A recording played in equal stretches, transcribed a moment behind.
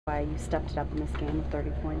Why you stepped it up in this game with 30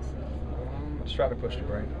 points? I just tried to push the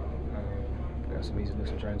break. Got some easiness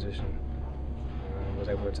in transition. Was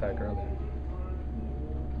able to attack early.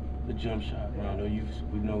 The jump shot, Rondo,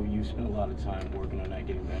 we know you've spent a lot of time working on that,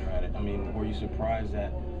 getting better at it. I mean, were you surprised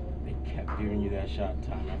that they kept giving you that shot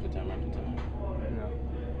time after time after time? No.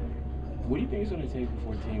 What do you think it's going to take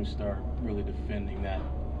before teams start really defending that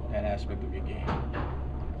aspect of your game?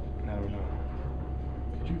 I don't know.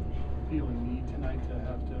 Did you feel a need tonight to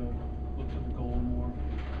have to look to the goal more?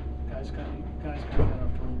 Guys kind of got off to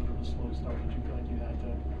a little bit of a slow start. Did you feel like you had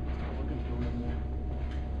to look into the rim more?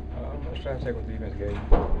 I was trying to take what the defense gave me.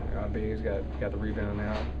 Biggs got the rebound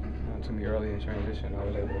now. To me early in transition, I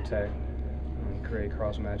was able to attack and create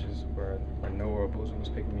cross matches where Noah or Boozer was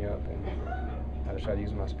picking me up, and I just tried to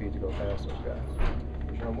use my speed to go past those guys.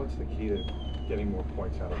 Rajon, what's the key to getting more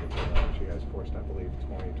points out of the turnovers? You guys forced, I believe,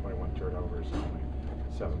 20, 21 turnovers, only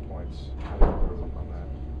 7 points. How do you improve upon that?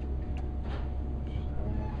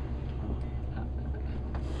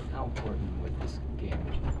 How important would this game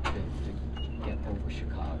have been to get over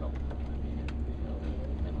Chicago? I mean,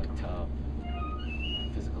 they've been a tough,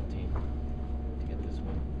 physical team to get this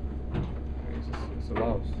win. It's a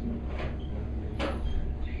loss.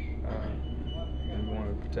 We want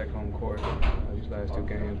to protect home court. These last two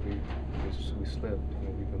games, we slipped.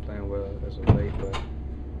 We've been playing well as of late, but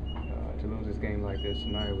to lose this game like this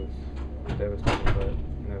tonight was devastating. But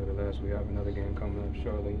nevertheless, we have another game coming up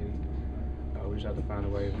shortly, and we just have to find a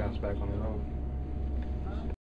way to bounce back on the road.